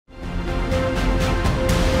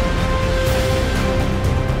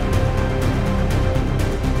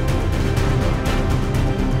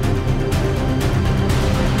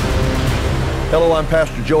Hello, I'm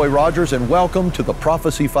Pastor Joey Rogers, and welcome to the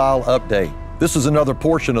Prophecy File Update. This is another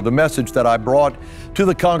portion of the message that I brought to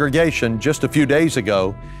the congregation just a few days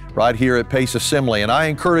ago, right here at Pace Assembly, and I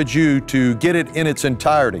encourage you to get it in its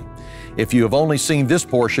entirety. If you have only seen this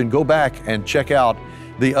portion, go back and check out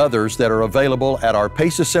the others that are available at our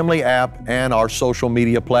Pace Assembly app and our social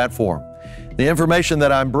media platform. The information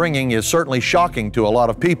that I'm bringing is certainly shocking to a lot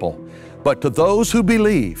of people, but to those who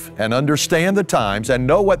believe and understand the times and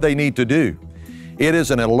know what they need to do, it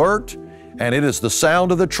is an alert and it is the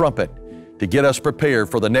sound of the trumpet to get us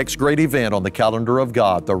prepared for the next great event on the calendar of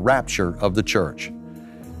God, the rapture of the church.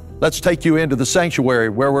 Let's take you into the sanctuary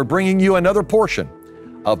where we're bringing you another portion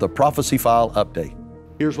of the Prophecy File Update.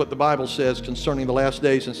 Here's what the Bible says concerning the last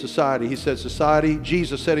days in society. He says society,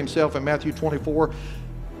 Jesus said himself in Matthew 24,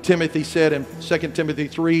 Timothy said in 2 Timothy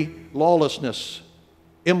 3, lawlessness,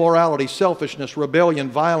 immorality, selfishness,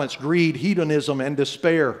 rebellion, violence, greed, hedonism, and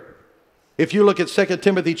despair. If you look at 2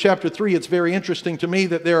 Timothy chapter 3, it's very interesting to me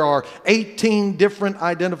that there are 18 different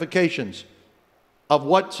identifications of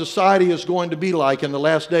what society is going to be like in the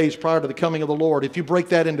last days prior to the coming of the Lord. If you break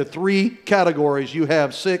that into 3 categories, you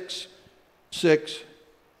have 6, 6,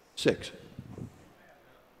 6,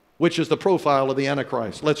 which is the profile of the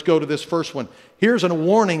Antichrist. Let's go to this first one. Here's a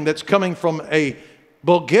warning that's coming from a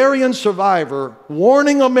Bulgarian survivor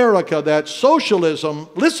warning America that socialism,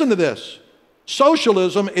 listen to this,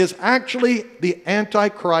 socialism is actually the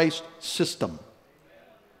Antichrist system.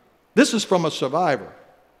 This is from a survivor.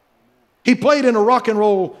 He played in a rock and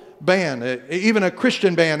roll band, even a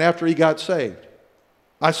Christian band after he got saved.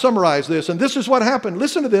 I summarize this, and this is what happened.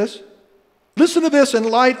 Listen to this. Listen to this in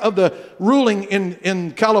light of the ruling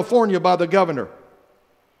in California by the governor.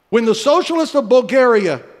 When the socialists of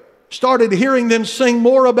Bulgaria started hearing them sing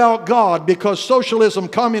more about God, because socialism,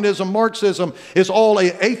 communism, Marxism is all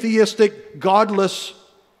an atheistic, godless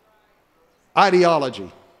ideology.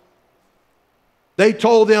 They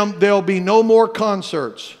told them there'll be no more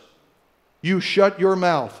concerts. You shut your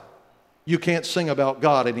mouth. You can't sing about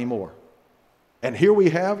God anymore. And here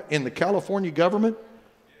we have in the California government,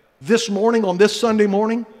 this morning, on this Sunday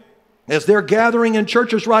morning, as they're gathering in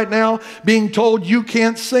churches right now, being told you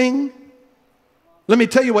can't sing. Let me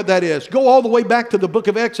tell you what that is. Go all the way back to the book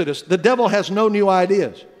of Exodus. The devil has no new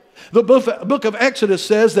ideas. The book of Exodus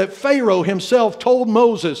says that Pharaoh himself told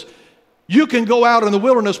Moses, you can go out in the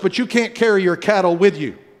wilderness, but you can't carry your cattle with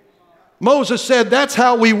you. Moses said, that's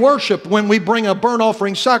how we worship when we bring a burnt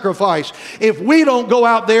offering sacrifice. If we don't go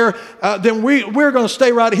out there, then we're going to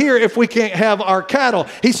stay right here if we can't have our cattle.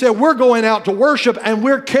 He said, we're going out to worship, and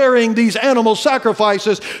we're carrying these animal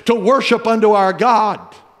sacrifices to worship unto our God.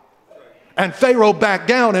 And Pharaoh backed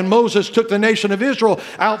down, and Moses took the nation of Israel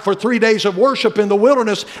out for 3 days of worship in the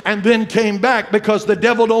wilderness and then came back, because the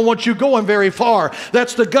devil don't want you going very far.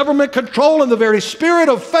 That's the government control and the very spirit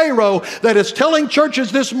of Pharaoh that is telling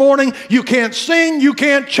churches this morning, you can't sing, you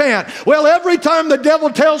can't chant. Well, every time the devil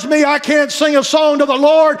tells me I can't sing a song to the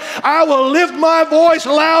Lord, I will lift my voice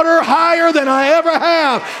louder, higher than I ever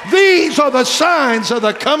have. These are the signs of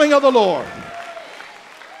the coming of the Lord.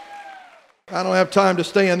 I don't have time to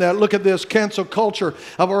stay in that. Look at this, cancel culture.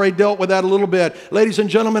 I've already dealt with that a little bit. Ladies and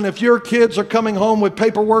gentlemen, if your kids are coming home with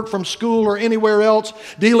paperwork from school or anywhere else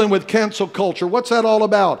dealing with cancel culture, what's that all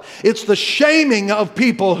about? It's the shaming of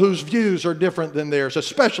people whose views are different than theirs,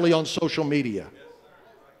 especially on social media.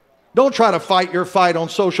 Don't try to fight your fight on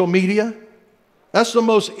social media. That's the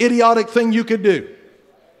most idiotic thing you could do.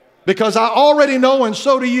 Because I already know, and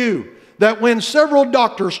so do you, that when several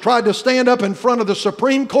doctors tried to stand up in front of the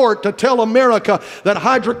Supreme Court to tell America that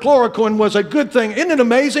hydrochloroquine was a good thing, isn't it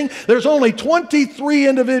amazing? There's only 23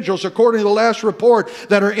 individuals, according to the last report,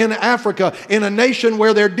 that are in Africa, in a nation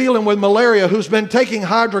where they're dealing with malaria, who's been taking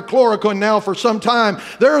hydrochloroquine now for some time.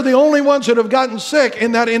 They're the only ones that have gotten sick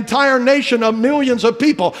in that entire nation of millions of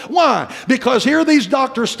people. Why? Because here these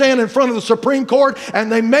doctors stand in front of the Supreme Court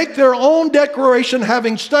and they make their own declaration,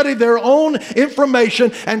 having studied their own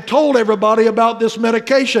information and told everybody about this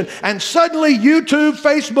medication, and suddenly YouTube,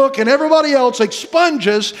 Facebook, and everybody else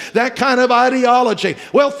expunges that kind of ideology.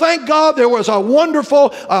 Well, thank God there was a wonderful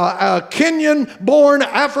Kenyan-born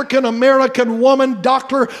African-American woman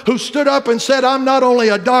doctor who stood up and said, I'm not only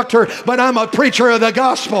a doctor, but I'm a preacher of the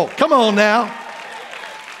gospel. Come on now.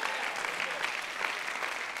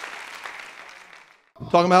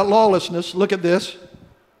 Talking about lawlessness, look at this.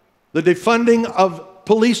 The defunding of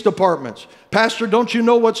police departments. Pastor, don't you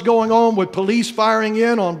know what's going on with police firing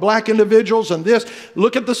in on black individuals and this?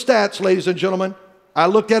 Look at the stats, ladies and gentlemen. I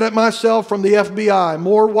looked at it myself from the FBI.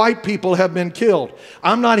 More white people have been killed.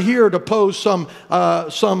 I'm not here to pose some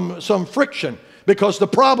friction. Because the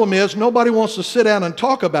problem is nobody wants to sit down and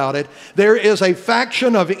talk about it. There is a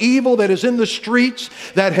faction of evil that is in the streets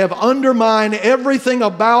that have undermined everything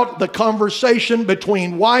about the conversation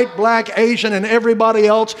between white, black, Asian, and everybody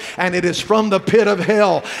else, and it is from the pit of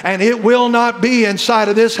hell. And it will not be inside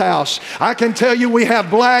of this house. I can tell you we have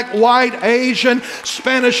black, white, Asian,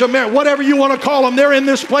 Spanish American, whatever you want to call them, they're in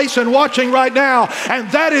this place and watching right now. And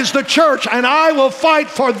that is the church, and I will fight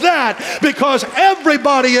for that, because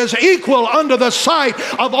everybody is equal under the sight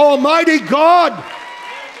of Almighty God.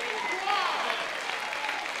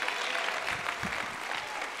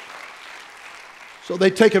 So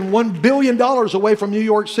they've taken $1 billion away from New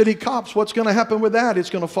York City cops. What's going to happen with that? It's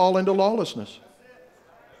going to fall into lawlessness.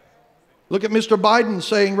 Look at Mr. Biden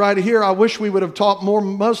saying right here, I wish we would have taught more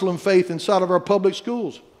Muslim faith inside of our public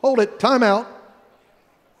schools. Hold it, time out.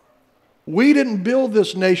 We didn't build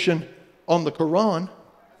this nation on the Quran.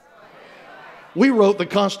 We wrote the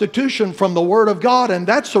Constitution from the Word of God, and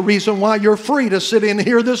that's the reason why you're free to sit in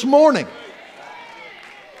here this morning.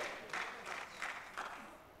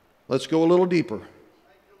 Let's go a little deeper.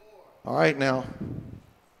 All right, now,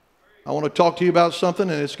 I want to talk to you about something,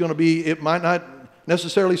 and it's going to be, it might not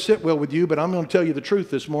necessarily sit well with you, but I'm going to tell you the truth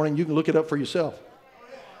this morning. You can look it up for yourself.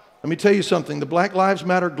 Let me tell you something. The Black Lives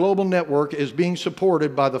Matter Global Network is being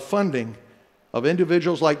supported by the funding of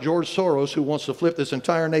individuals like George Soros, who wants to flip this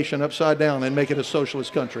entire nation upside down and make it a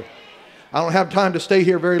socialist country. I don't have time to stay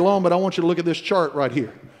here very long, but I want you to look at this chart right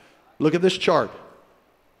here. Look at this chart.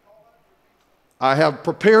 I have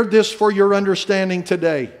prepared this for your understanding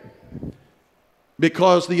today,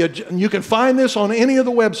 because you can find this on any of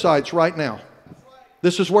the websites right now.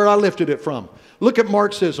 This is where I lifted it from. Look at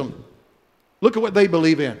Marxism. Look at what they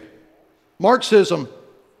believe in. Marxism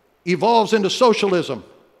evolves into socialism,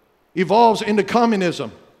 evolves into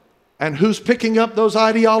communism. And who's picking up those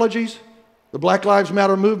ideologies? The Black Lives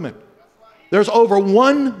Matter movement. There's over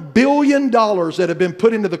 $1 billion that have been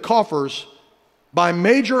put into the coffers by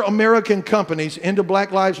major American companies into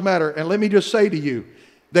Black Lives Matter. And let me just say to you,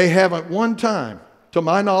 they haven't one time, to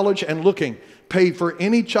my knowledge and looking, paid for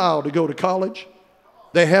any child to go to college.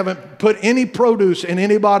 They haven't put any produce in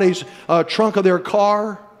anybody's trunk of their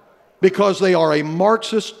car, because they are a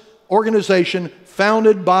Marxist organization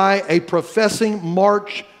founded by a professing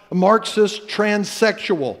Marxist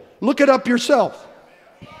transsexual. Look it up yourself.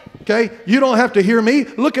 Okay? You don't have to hear me.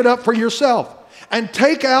 Look it up for yourself. And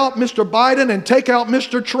take out Mr. Biden and take out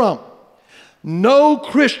Mr. Trump. No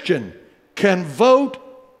Christian can vote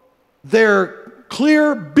their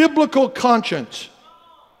clear biblical conscience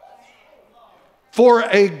for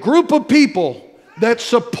a group of people that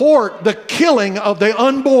support the killing of the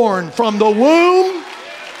unborn from the womb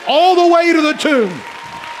all the way to the tomb.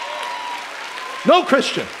 No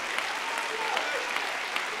Christian.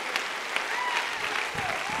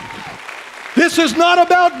 This is not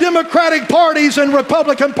about Democratic parties and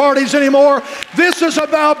Republican parties anymore. This is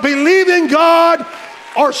about believing God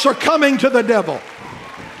or succumbing to the devil.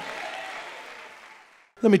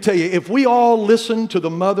 Let me tell you, if we all listen to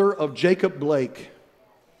the mother of Jacob Blake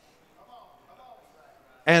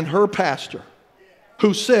and her pastor,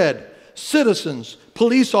 who said, citizens,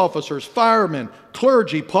 police officers, firemen,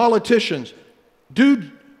 clergy, politicians,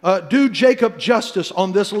 do Jacob justice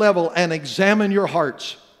on this level and examine your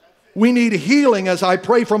hearts. We need healing, as I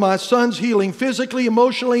pray for my son's healing physically,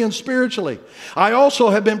 emotionally, and spiritually. I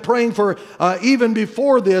also have been praying for, even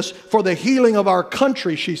before this, for the healing of our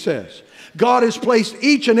country, she says. God has placed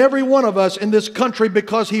each and every one of us in this country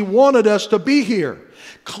because He wanted us to be here.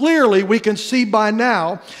 Clearly, we can see by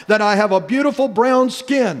now that I have a beautiful brown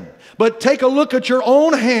skin. But take a look at your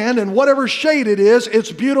own hand, and whatever shade it is,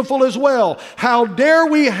 it's beautiful as well. How dare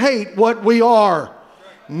we hate what we are?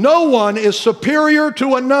 No one is superior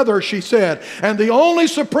to another, she said. And the only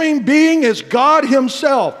supreme being is God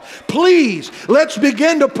Himself. Please, let's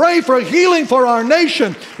begin to pray for healing for our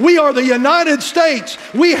nation. We are the United States.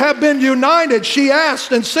 We have been united. She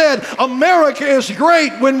asked and said, America is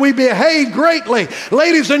great when we behave greatly.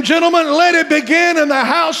 Ladies and gentlemen, let it begin in the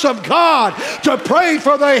house of God to pray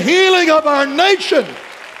for the healing of our nation.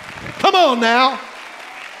 Come on now.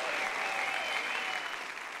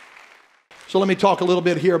 So let me talk a little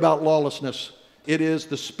bit here about lawlessness. It is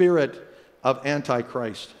the spirit of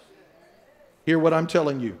Antichrist. Hear what I'm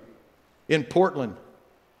telling you. In Portland,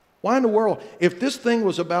 why in the world, if this thing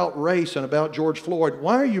was about race and about George Floyd,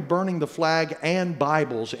 why are you burning the flag and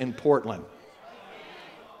Bibles in Portland?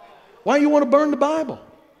 Why do you want to burn the Bible?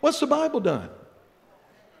 What's the Bible done?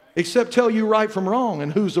 Except tell you right from wrong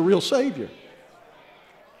and who's the real Savior.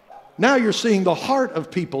 Now you're seeing the heart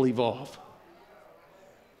of people evolve.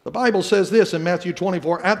 The Bible says this in Matthew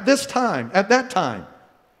 24, at that time,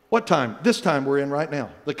 What time? This time we're in right now,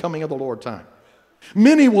 the coming of the Lord time.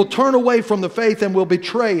 Many will turn away from the faith and will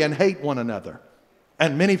betray and hate one another.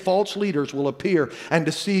 And many false leaders will appear and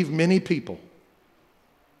deceive many people.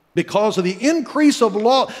 Because of the increase of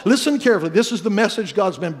law, listen carefully, this is the message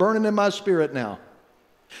God's been burning in my spirit now.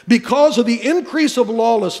 Because of the increase of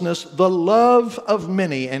lawlessness, the love of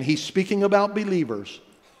many, and he's speaking about believers,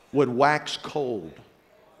 would wax cold.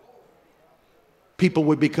 People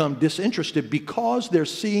would become disinterested because they're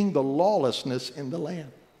seeing the lawlessness in the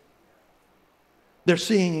land. They're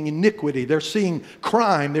seeing iniquity, they're seeing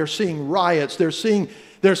crime, they're seeing riots, they're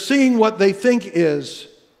seeing what they think is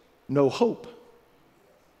no hope.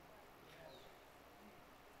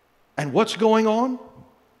 And what's going on?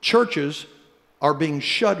 Churches are being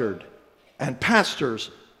shuttered and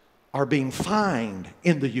pastors are being fined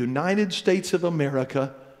in the United States of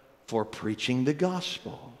America for preaching the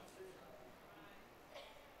gospel.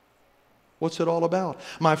 What's it all about?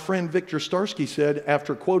 My friend Victor Starsky said,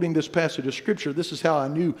 after quoting this passage of Scripture, this is how I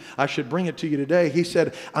knew I should bring it to you today. He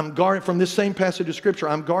said, from this same passage of Scripture,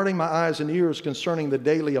 I'm guarding my eyes and ears concerning the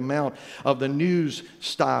daily amount of the news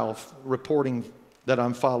style reporting that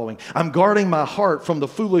I'm following. I'm guarding my heart from the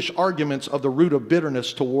foolish arguments of the root of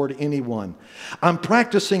bitterness toward anyone. I'm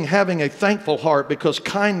practicing having a thankful heart because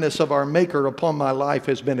kindness of our Maker upon my life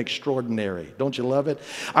has been extraordinary. Don't you love it?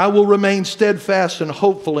 I will remain steadfast and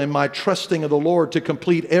hopeful in my trusting of the Lord to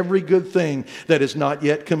complete every good thing that is not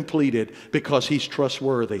yet completed because He's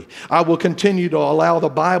trustworthy. I will continue to allow the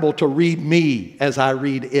Bible to read me as I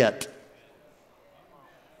read it.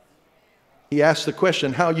 He asked the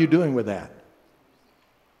question, how are you doing with that?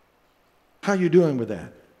 How are you doing with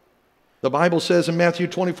that? The Bible says in Matthew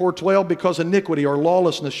 24:12, because iniquity or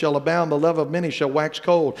lawlessness shall abound, the love of many shall wax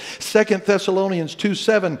cold. 2 Thessalonians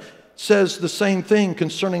 2:7 says the same thing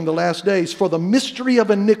concerning the last days. For the mystery of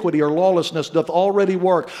iniquity or lawlessness doth already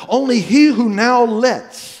work. Only he who now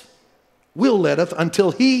letteth will letteth until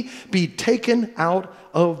he be taken out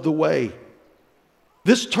of the way.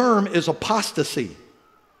 This term is apostasy.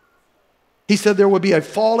 He said there would be a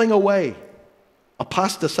falling away,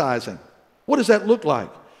 apostatizing. What does that look like?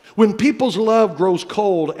 When people's love grows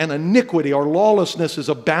cold and iniquity or lawlessness is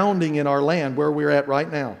abounding in our land where we're at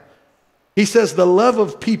right now. He says the love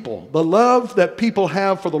of people, the love that people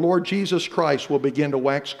have for the Lord Jesus Christ will begin to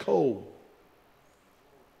wax cold.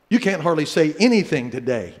 You can't hardly say anything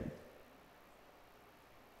today.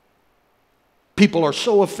 People are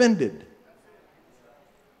so offended.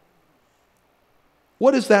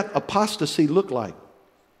 What does that apostasy look like?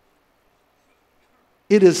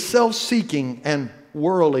 It is self-seeking and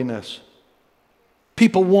worldliness.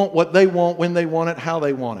 People want what they want, when they want it, how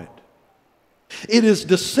they want it. It is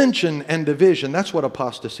dissension and division. That's what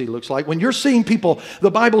apostasy looks like. When you're seeing people,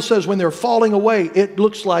 the Bible says when they're falling away, it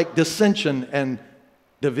looks like dissension and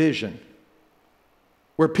division.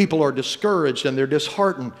 Where people are discouraged and they're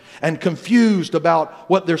disheartened and confused about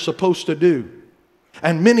what they're supposed to do.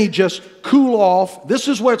 And many just cool off. This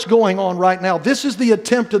is what's going on right now. This is the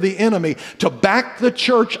attempt of the enemy to back the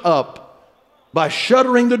church up by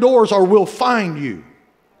shuttering the doors, or we'll find you.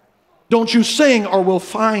 Don't you sing or we'll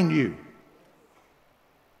find you.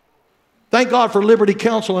 Thank God for Liberty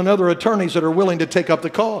Counsel and other attorneys that are willing to take up the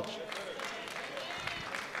cause.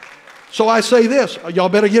 So I say this, y'all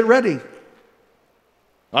better get ready.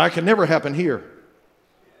 It can never happen here.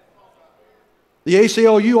 The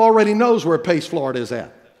ACLU already knows where Pace, Florida is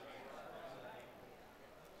at.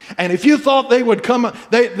 And if you thought they would come,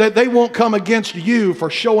 they won't come against you for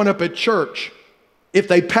showing up at church if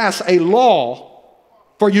they pass a law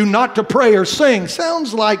for you not to pray or sing.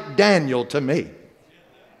 Sounds like Daniel to me.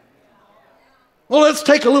 Well, let's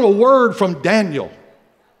take a little word from Daniel,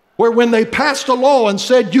 where when they passed a law and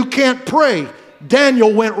said you can't pray,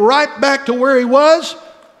 Daniel went right back to where he was.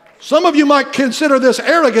 Some of you might consider this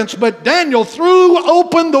arrogance, but Daniel threw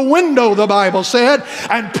open the window, the Bible said,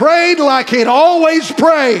 and prayed like he'd always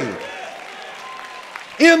prayed.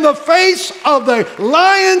 In the face of the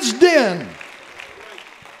lion's den.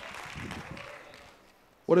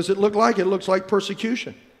 What does it look like? It looks like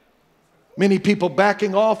persecution. Many people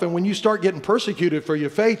backing off, and when you start getting persecuted for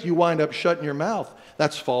your faith, you wind up shutting your mouth.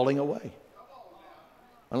 That's falling away.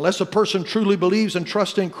 Unless a person truly believes and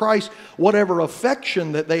trusts in Christ, whatever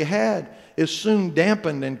affection that they had is soon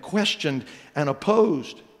dampened and questioned and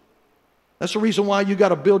opposed. That's the reason why you got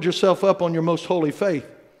to build yourself up on your most holy faith.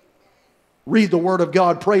 Read the Word of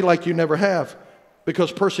God, pray like you never have,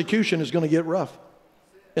 because persecution is going to get rough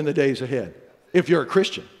in the days ahead if you're a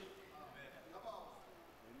Christian.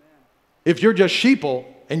 If you're just sheeple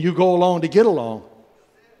and you go along to get along,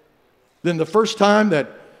 then the first time that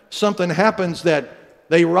something happens that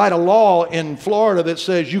they write a law in Florida that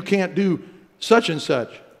says you can't do such and such.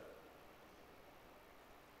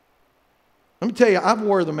 Let me tell you, I've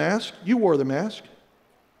wore the mask. You wore the mask.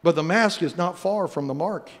 But the mask is not far from the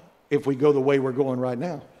mark if we go the way we're going right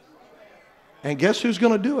now. And guess who's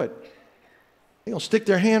going to do it? They're going to stick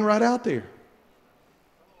their hand right out there.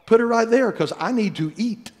 Put it right there because I need to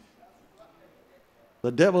eat.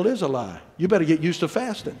 The devil is a lie. You better get used to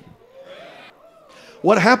fasting.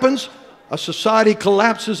 What happens? A society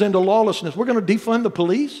collapses into lawlessness. We're going to defund the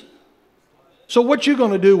police. So what you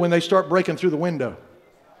going to do when they start breaking through the window?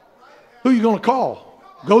 Who are you going to call?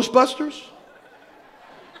 Ghostbusters?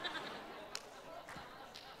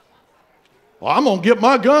 Well, I'm going to get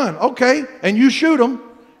my gun. Okay. And you shoot them.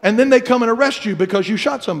 And then they come and arrest you because you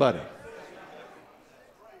shot somebody.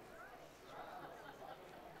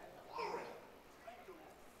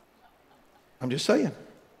 I'm just saying.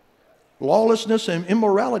 Lawlessness and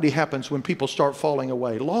immorality happens when people start falling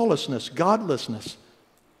away. Lawlessness, godlessness.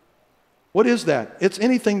 What is that? It's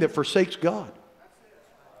anything that forsakes God.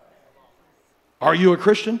 Are you a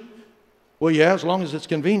Christian? Well, yeah, as long as it's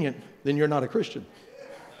convenient, then you're not a Christian.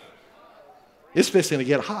 It's fixing to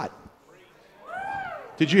get hot.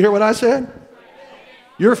 Did you hear what I said?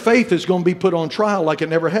 Your faith is going to be put on trial like it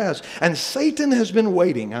never has. And Satan has been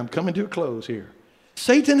waiting. I'm coming to a close here.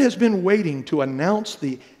 Satan has been waiting to announce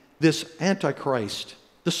this Antichrist.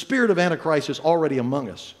 The spirit of Antichrist is already among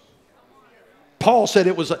us. Paul said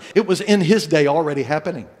it was in his day already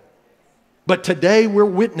happening. But today we're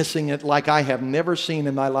witnessing it like I have never seen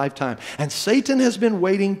in my lifetime. And Satan has been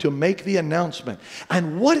waiting to make the announcement.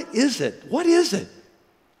 And what is it? What is it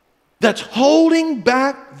that's holding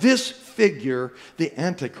back this figure, the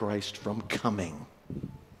Antichrist, from coming?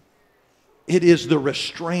 It is the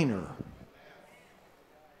restrainer.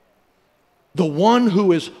 The one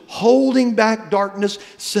who is holding back darkness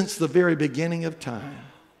since the very beginning of time.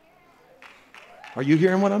 Are you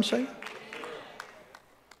hearing what I'm saying?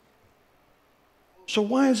 So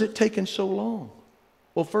why is it taking so long?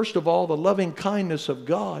 Well, first of all, the loving kindness of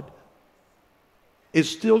God is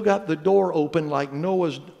still got the door open like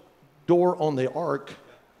Noah's door on the ark,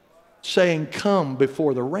 saying, come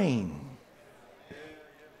before the rain.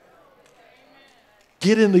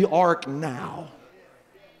 Get in the ark now.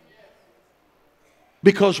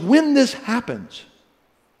 Because when this happens,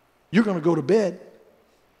 you're going to go to bed,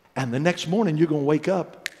 and the next morning you're going to wake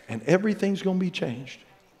up, and everything's going to be changed.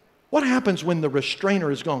 What happens when the restrainer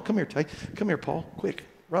is gone? Come here, Tay. Come here, Paul. Quick.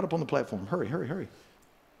 Right up on the platform. Hurry, hurry, hurry.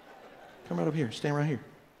 Come right up here. Stand right here.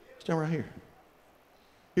 Stand right here.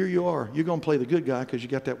 Here you are. You're going to play the good guy because you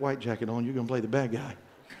got that white jacket on. You're going to play the bad guy.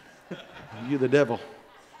 You're the devil.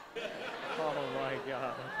 Oh, my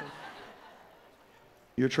God.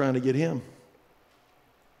 You're trying to get him.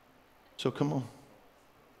 So come on.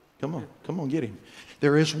 Come on. Come on, get him.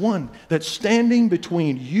 There is one that's standing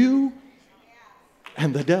between you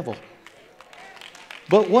and the devil.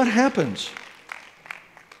 But what happens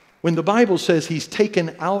when the Bible says he's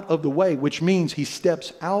taken out of the way, which means he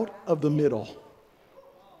steps out of the middle?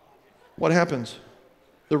 What happens?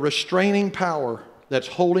 The restraining power that's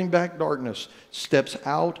holding back darkness steps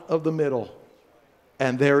out of the middle,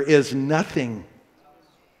 and there is nothing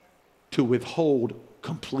to withhold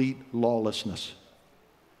complete lawlessness.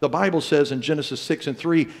 The Bible says in Genesis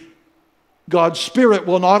 6:3, God's Spirit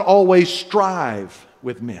will not always strive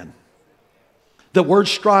with men. The word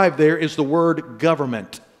strive there is the word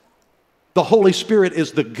government. The Holy Spirit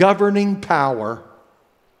is the governing power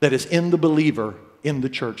that is in the believer in the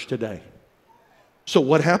church today. So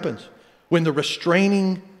what happens when the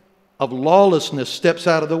restraining of lawlessness steps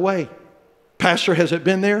out of the way? Pastor, has it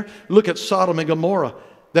been there? Look at Sodom and Gomorrah,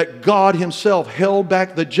 that God himself held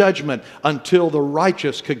back the judgment until the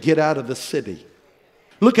righteous could get out of the city.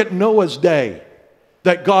 Look at Noah's day,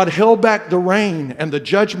 that God held back the rain and the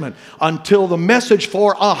judgment until the message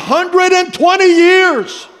for 120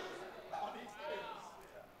 years.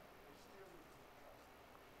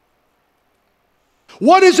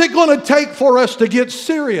 What is it going to take for us to get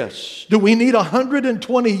serious? Do we need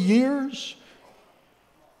 120 years?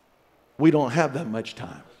 We don't have that much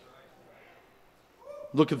time.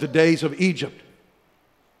 Look at the days of Egypt.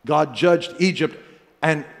 God judged Egypt,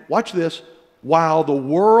 and watch this, while the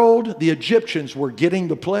world, the Egyptians, were getting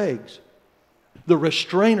the plagues, the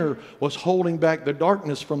restrainer was holding back the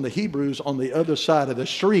darkness from the Hebrews on the other side of the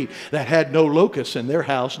street that had no locusts in their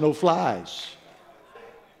house, no flies.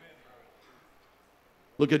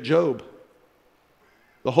 Look at Job.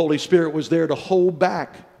 The Holy Spirit was there to hold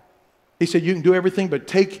back. He said, you can do everything but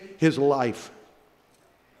take his life.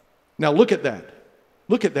 Now look at that.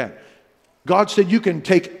 Look at that. God said you can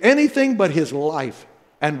take anything but his life.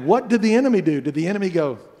 And what did the enemy do? Did the enemy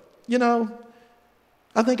go, you know,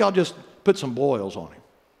 I think I'll just put some boils on him.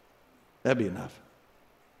 That'd be enough.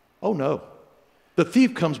 Oh no. The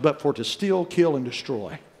thief comes but for to steal, kill, and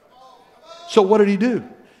destroy. So what did he do?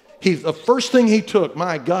 The first thing he took,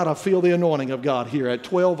 my God, I feel the anointing of God here at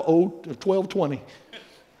 12:20.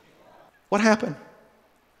 What happened?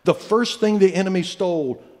 The first thing the enemy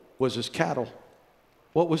stole was his cattle.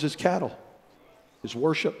 What was his cattle? His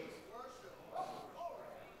worship.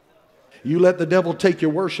 You let the devil take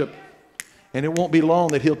your worship, and it won't be long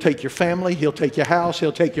that he'll take your family, he'll take your house,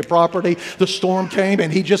 he'll take your property. The storm came,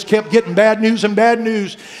 and he just kept getting bad news and bad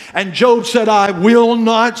news. And Job said, I will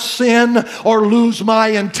not sin or lose my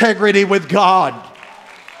integrity with God.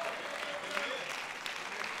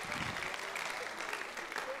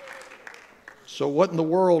 So what in the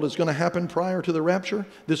world is going to happen prior to the rapture?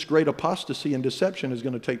 This great apostasy and deception is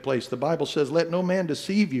going to take place. The Bible says, let no man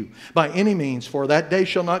deceive you by any means, for that day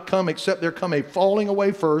shall not come except there come a falling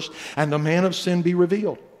away first, and the man of sin be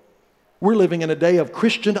revealed. We're living in a day of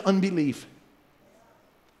Christian unbelief,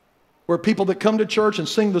 where people that come to church and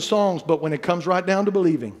sing the songs, but when it comes right down to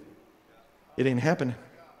believing, it ain't happening.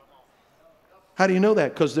 How do you know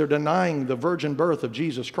that? Because they're denying the virgin birth of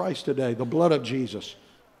Jesus Christ today, the blood of Jesus.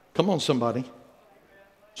 Come on, somebody.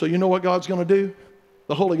 So you know what God's going to do?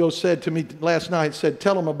 The Holy Ghost said to me last night,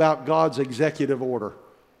 tell them about God's executive order.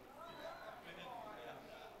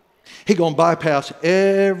 He's going to bypass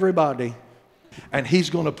everybody, and he's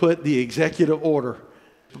going to put the executive order.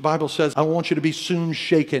 The Bible says, I want you to be soon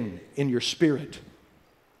shaken in your spirit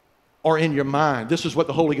or in your mind. This is what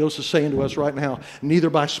the Holy Ghost is saying to us right now. Neither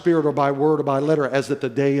by spirit or by word or by letter, as at the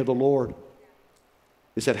day of the Lord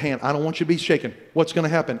is at hand. I don't want you to be shaken. What's going to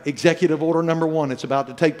happen? Executive order number 1, it's about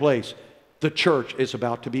to take place. The church is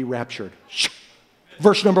about to be raptured.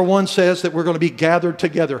 Verse number 1 says that we're going to be gathered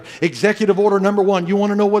together. Executive order number 1. You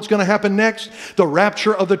want to know what's going to happen next? The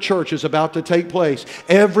rapture of the church is about to take place.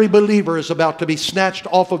 Every believer is about to be snatched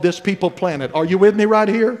off of this people planet. Are you with me right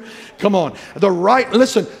here? Come on.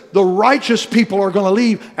 Listen, the righteous people are going to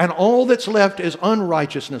leave, and all that's left is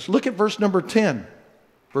unrighteousness. Look at verse number 10.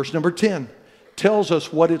 Verse number 10 tells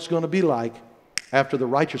us what it's going to be like after the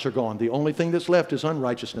righteous are gone. The only thing that's left is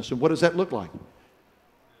unrighteousness. And what does that look like?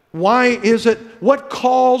 Why is it? What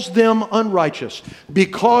calls them unrighteous?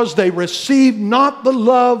 Because they received not the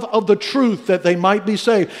love of the truth that they might be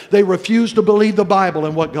saved. They refused to believe the Bible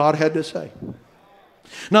and what God had to say.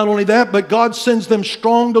 Not only that, but God sends them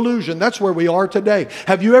strong delusion. That's where we are today.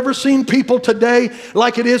 Have you ever seen people today,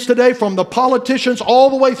 like it is today, from the politicians all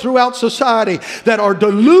the way throughout society, that are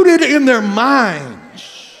deluded in their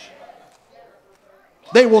minds?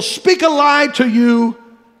 They will speak a lie to you,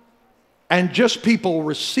 and just people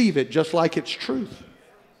receive it just like it's truth.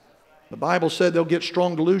 The Bible said they'll get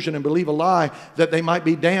strong delusion and believe a lie that they might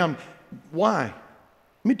be damned. Why?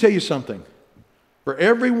 Let me tell you something. For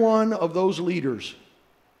every one of those leaders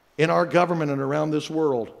in our government and around this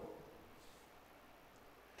world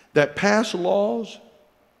that pass laws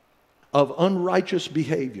of unrighteous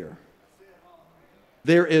behavior,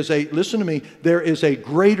 listen to me, there is a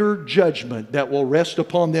greater judgment that will rest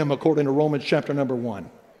upon them according to Romans chapter number 1,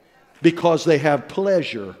 because they have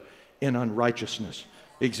pleasure in unrighteousness.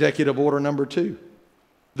 Executive order number 2,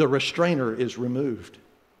 the restrainer is removed.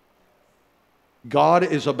 God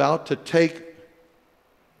is about to take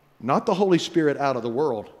not the Holy Spirit out of the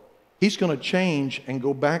world. He's going to change and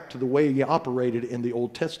go back to the way he operated in the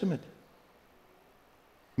Old Testament.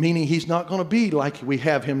 Meaning he's not going to be like we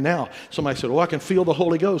have him now. Somebody said, oh, I can feel the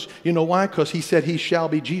Holy Ghost. You know why? Because he said he shall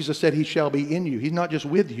be, Jesus said he shall be in you. He's not just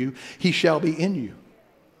with you, he shall be in you.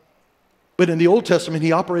 But in the Old Testament,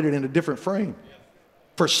 he operated in a different frame.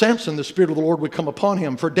 For Samson, the Spirit of the Lord would come upon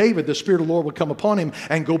him. For David, the Spirit of the Lord would come upon him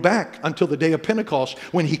and go back until the day of Pentecost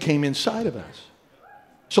when he came inside of us.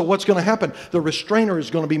 So what's going to happen? The restrainer is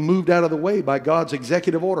going to be moved out of the way by God's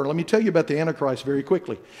executive order. Let me tell you about the Antichrist very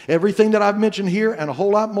quickly. Everything that I've mentioned here and a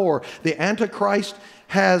whole lot more, the Antichrist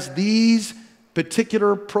has these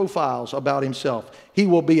particular profiles about himself. He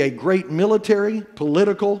will be a great military,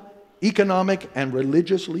 political, economic, and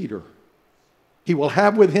religious leader. He will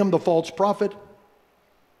have with him the false prophet,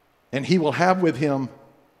 and he will have with him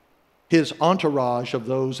his entourage of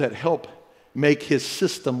those that help make his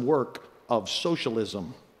system work of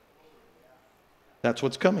socialism. That's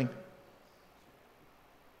what's coming.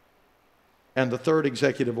 And the third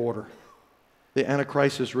executive order, the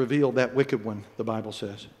Antichrist is revealed, that wicked one, the Bible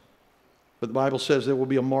says. But the Bible says there will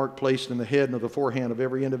be a mark placed in the head and of the forehand of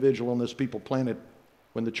every individual on this people planet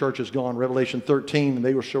when the church is gone. Revelation 13, and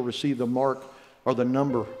they shall receive the mark or the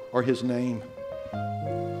number or his name.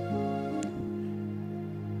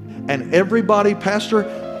 And everybody, Pastor,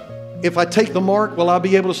 if I take the mark, will I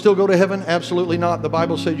be able to still go to heaven? Absolutely not. The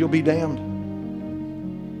Bible said you'll be damned.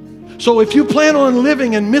 So if you plan on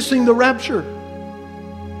living and missing the rapture,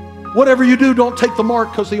 whatever you do, don't take the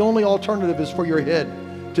mark, because the only alternative is for your head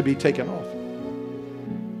to be taken off.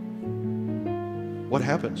 What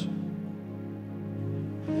happens?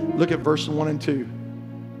 Look at verse 1 and 2.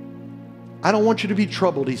 I don't want you to be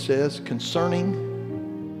troubled, he says,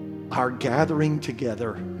 concerning our gathering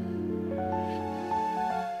together.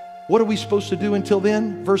 What are we supposed to do until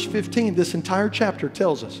then? Verse 15, this entire chapter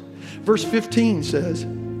tells us. Verse 15 says,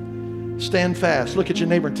 stand fast. Look at your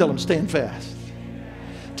neighbor and tell him, stand fast.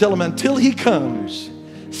 Tell him, until he comes,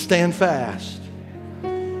 stand fast.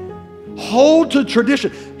 Hold to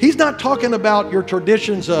tradition. He's not talking about your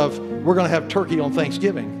traditions of we're going to have turkey on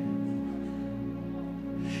Thanksgiving.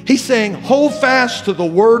 He's saying hold fast to the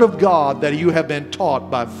Word of God that you have been taught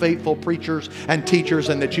by faithful preachers and teachers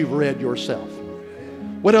and that you've read yourself.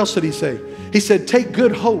 What else did he say? He said take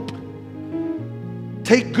good hope.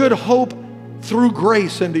 Take good hope through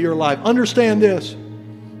grace into your life. Understand this,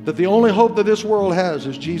 that the only hope that this world has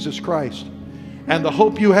is Jesus Christ. And the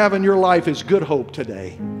hope you have in your life is good hope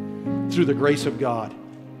today through the grace of God.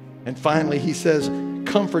 And finally, he says,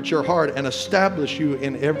 comfort your heart and establish you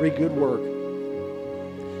in every good work.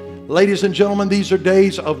 Ladies and gentlemen, these are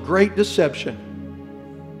days of great deception,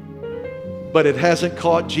 but it hasn't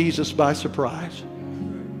caught Jesus by surprise.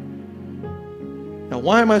 Now,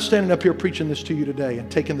 why am I standing up here preaching this to you today and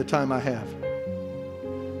taking the time I have?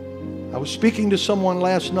 I was speaking to someone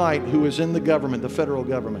last night who is in the government, the federal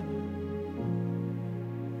government.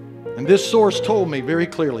 And this source told me very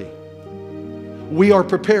clearly, we are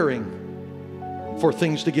preparing for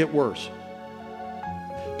things to get worse.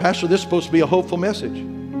 Pastor, this is supposed to be a hopeful message.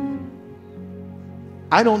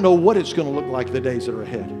 I don't know what it's going to look like the days that are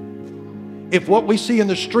ahead. If what we see in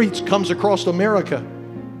the streets comes across America,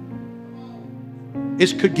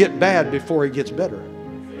 it could get bad before it gets better.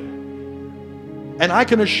 And I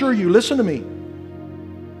can assure you, listen to me,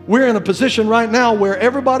 we're in a position right now where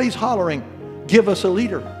everybody's hollering, give us a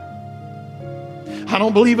leader. I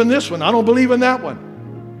don't believe in this one. I don't believe in that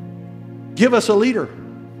one. Give us a leader.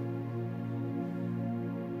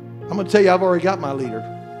 I'm going to tell you, I've already got my leader.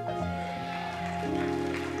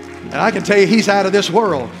 And I can tell you, he's out of this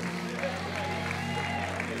world.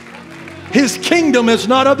 His kingdom is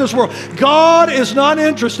not of this world. God is not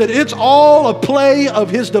interested. It's all a play of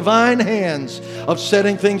His divine hands of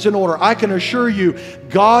setting things in order. I can assure you,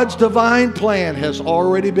 God's divine plan has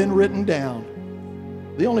already been written down.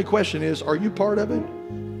 The only question is, are you part of it?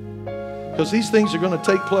 Because these things are going to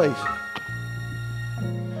take place.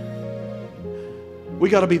 We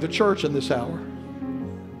got to be the church in this hour.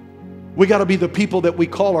 We got to be the people that we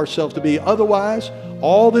call ourselves to be. Otherwise,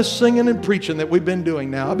 all this singing and preaching that we've been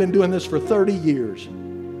doing now, I've been doing this for 30 years.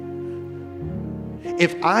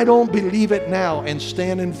 If I don't believe it now and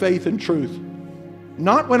stand in faith and truth,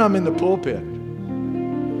 not when I'm in the pulpit,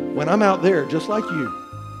 when I'm out there just like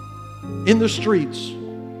you, in the streets,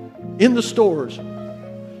 in the stores,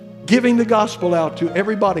 giving the gospel out to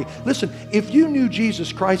everybody. Listen, if you knew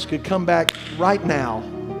Jesus Christ could come back right now,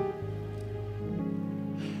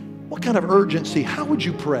 what kind of urgency? How would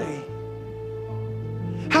you pray?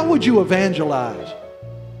 How would you evangelize?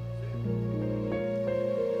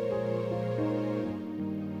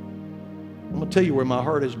 I'm going to tell you where my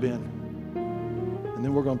heart has been, and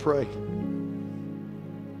then we're going to pray.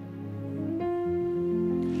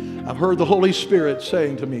 I've heard the Holy Spirit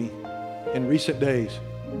saying to me in recent days,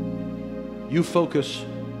 you focus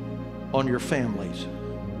on your families.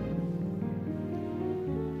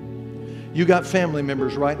 You got family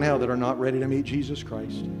members right now that are not ready to meet Jesus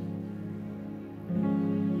Christ.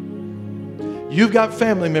 You've got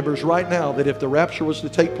family members right now that if the rapture was to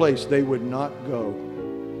take place, they would not go.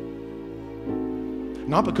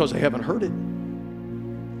 Not because they haven't heard it.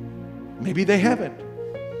 Maybe they haven't.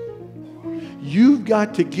 You've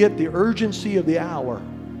got to get the urgency of the hour,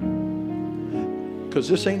 because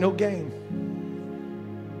this ain't no game.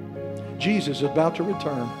 Jesus is about to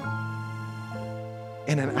return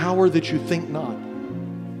in an hour that you think not.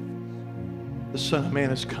 The Son of Man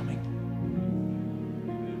is coming.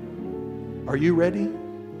 Are you ready?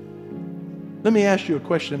 Let me ask you a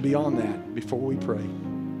question beyond that before we pray.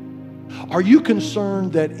 Are you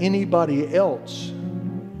concerned that anybody else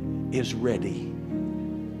is ready?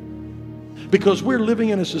 Because we're living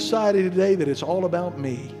in a society today that it's all about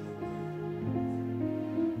me.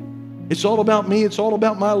 It's all about me. It's all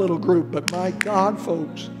about my little group. But my God,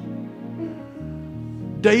 folks,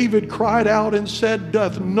 David cried out and said,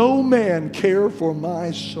 doth no man care for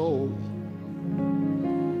my soul?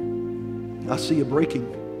 I see a breaking.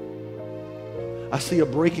 I see a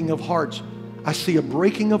breaking of hearts. I see a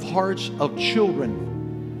breaking of hearts of children.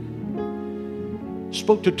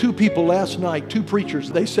 Spoke to two people last night, two preachers.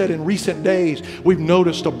 They said in recent days, we've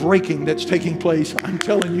noticed a breaking that's taking place. I'm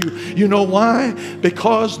telling you, you know why?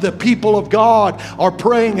 Because the people of God are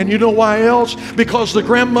praying. And you know why else? Because the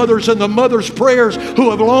grandmothers and the mothers' prayers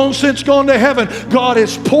who have long since gone to heaven, God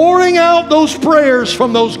is pouring out those prayers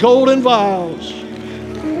from those golden vials.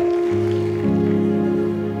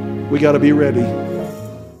 We got to be ready.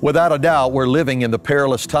 Without a doubt, we're living in the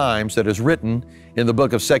perilous times that is written in the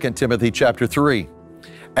book of 2 Timothy chapter 3.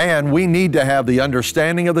 And we need to have the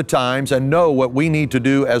understanding of the times and know what we need to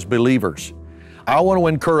do as believers. I want to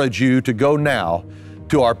encourage you to go now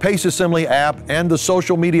to our Pace Assembly app and the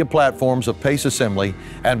social media platforms of Pace Assembly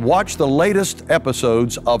and watch the latest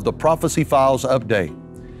episodes of the Prophecy Files Update.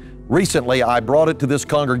 Recently, I brought it to this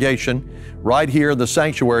congregation right here in the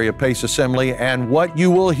sanctuary of Pace Assembly, and what you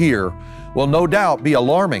will hear will no doubt be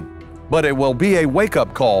alarming, but it will be a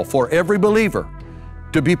wake-up call for every believer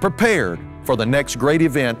to be prepared for the next great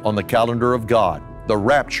event on the calendar of God, the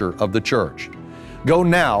rapture of the church. Go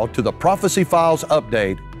now to the Prophecy Files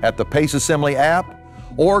Update at the Pace Assembly app,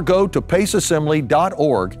 or go to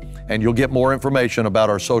paceassembly.org and you'll get more information about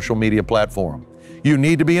our social media platform. You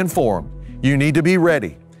need to be informed. You need to be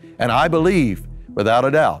ready. And I believe, without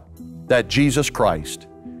a doubt, that Jesus Christ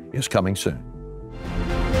is coming soon.